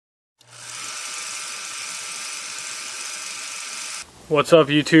What's up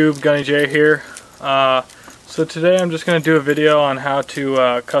YouTube, Gunny J here. So today I'm just going to do a video on how to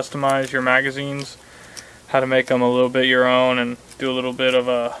customize your magazines, how to make them a little bit your own and do a little bit of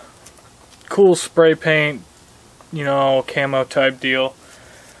a cool spray paint, you know, camo type deal.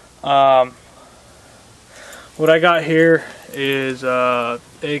 What I got here is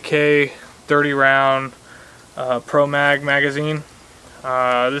AK 30 round Pro Mag magazine.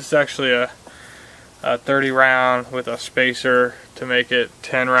 This is actually a 30 round with a spacer to make it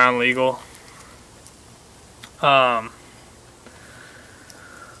 10 round legal. What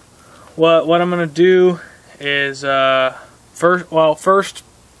I'm gonna do is first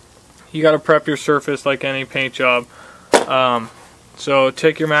you gotta prep your surface like any paint job. So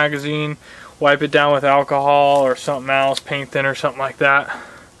take your magazine, wipe it down with alcohol or something else, paint thinner, something like that,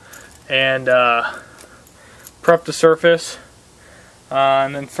 and prep the surface.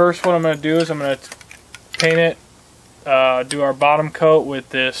 And then first what I'm going to do is I'm going to paint it, do our bottom coat with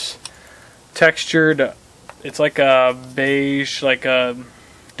this textured, it's like a beige, like a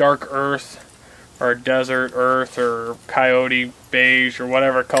dark earth or a desert earth or coyote beige or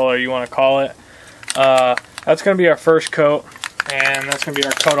whatever color you want to call it. That's going to be our first coat, and that's going to be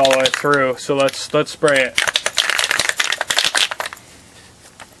our coat all the way through. So let's spray it.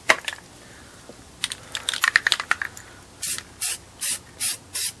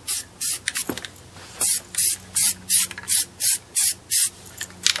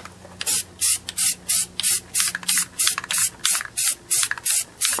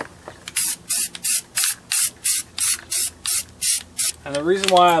 And the reason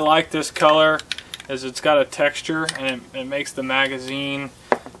why I like this color is it's got a texture, and it makes the magazine,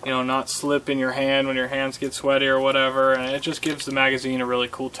 you know, not slip in your hand when your hands get sweaty or whatever, and it just gives the magazine a really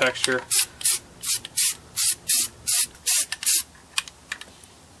cool texture.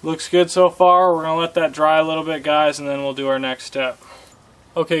 Looks good so far. We're going to let that dry a little bit, guys, and then we'll do our next step.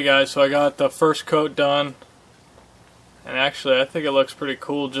 Okay guys, so I got the first coat done, and actually I think it looks pretty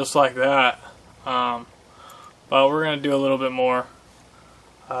cool just like that. But we're going to do a little bit more.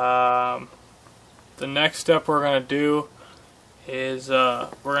 The next step we're going to do is we're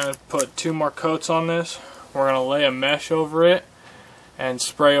going to put 2 more coats on this. We're going to lay a mesh over it and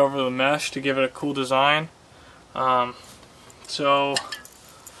spray over the mesh to give it a cool design. So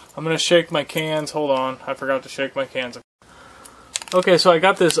I'm going to shake my cans. Hold on, I forgot to shake my cans. Okay, so I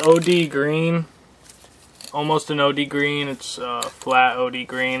got this OD green, almost an OD green. It's flat OD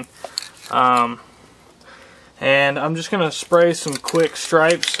green. And I'm just going to spray some quick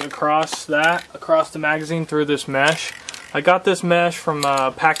stripes across the magazine through this mesh. I got this mesh from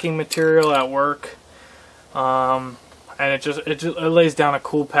packing material at work, and it lays down a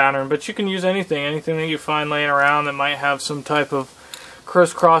cool pattern. But you can use anything that you find laying around that might have some type of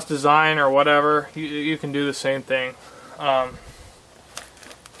crisscross design or whatever. You can do the same thing. Okay,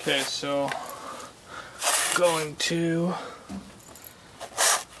 so going to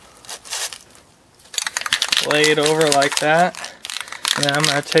lay it over like that, and then I'm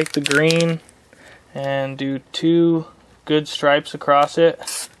going to take the green and do 2 good stripes across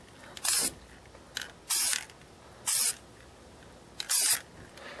it.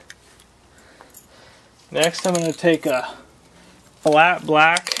 Next I'm going to take a flat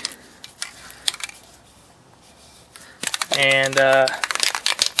black and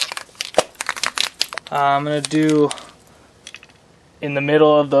I'm going to do in the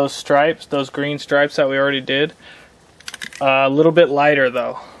middle of those stripes, those green stripes that we already did, a little bit lighter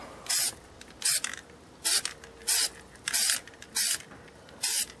though.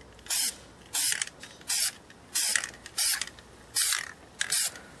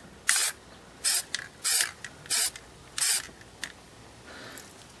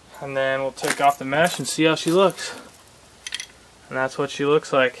 And then we'll take off the mesh and see how she looks. And that's what she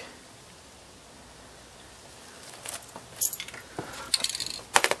looks like.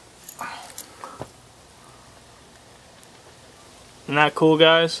 Isn't that cool,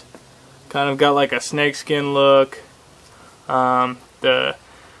 guys? Kind of got like a snakeskin look. The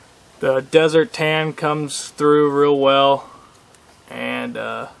desert tan comes through real well, and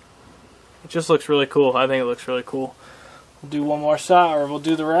it just looks really cool. I think it looks really cool. We'll do one more shot, or we'll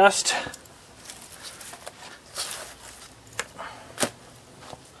do the rest.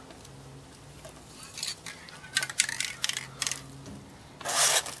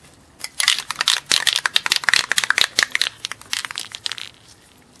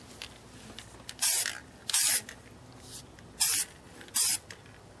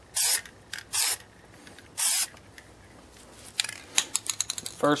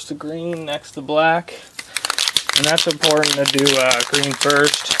 First the green, next the black. And that's important to do green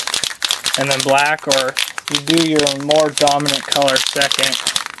first, and then black, or you do your more dominant color second.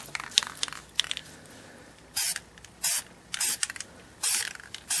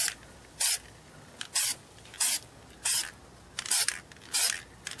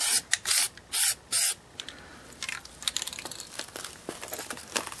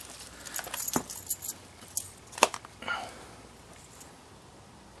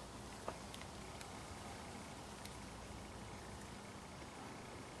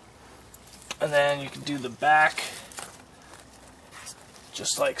 And then you can do the back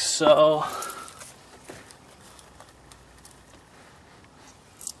just like so.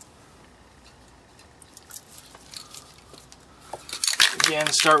 Again,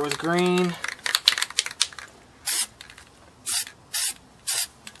 start with green.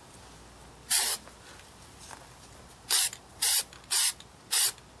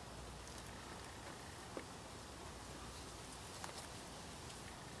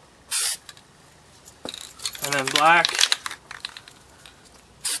 And then black.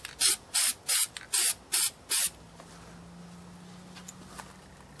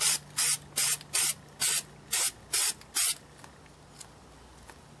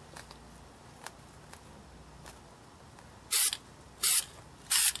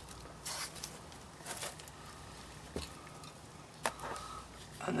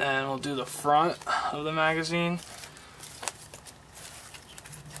 And then we'll do the front of the magazine.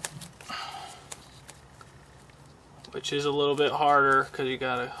 Which is a little bit harder because you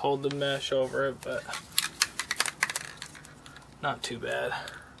gotta hold the mesh over it, but not too bad.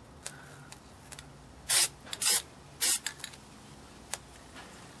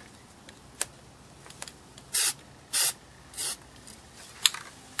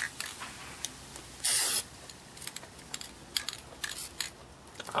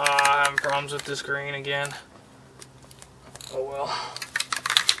 I'm having problems with this green again. Oh well.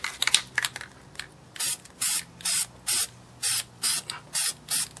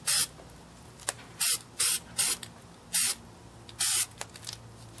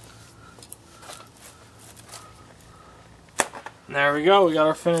 And there we go, we got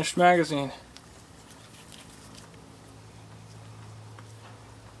our finished magazine.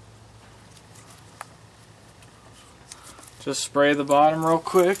 Just spray the bottom real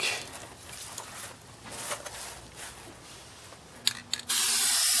quick.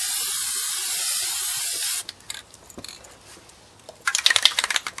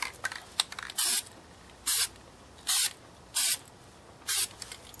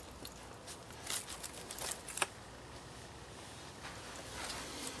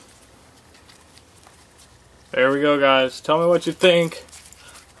 There we go, guys. Tell me what you think.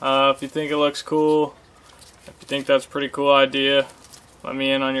 If you think it looks cool, if you think that's a pretty cool idea, let me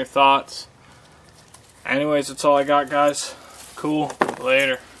in on your thoughts. Anyways, that's all I got, guys. Cool.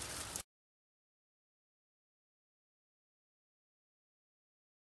 Later.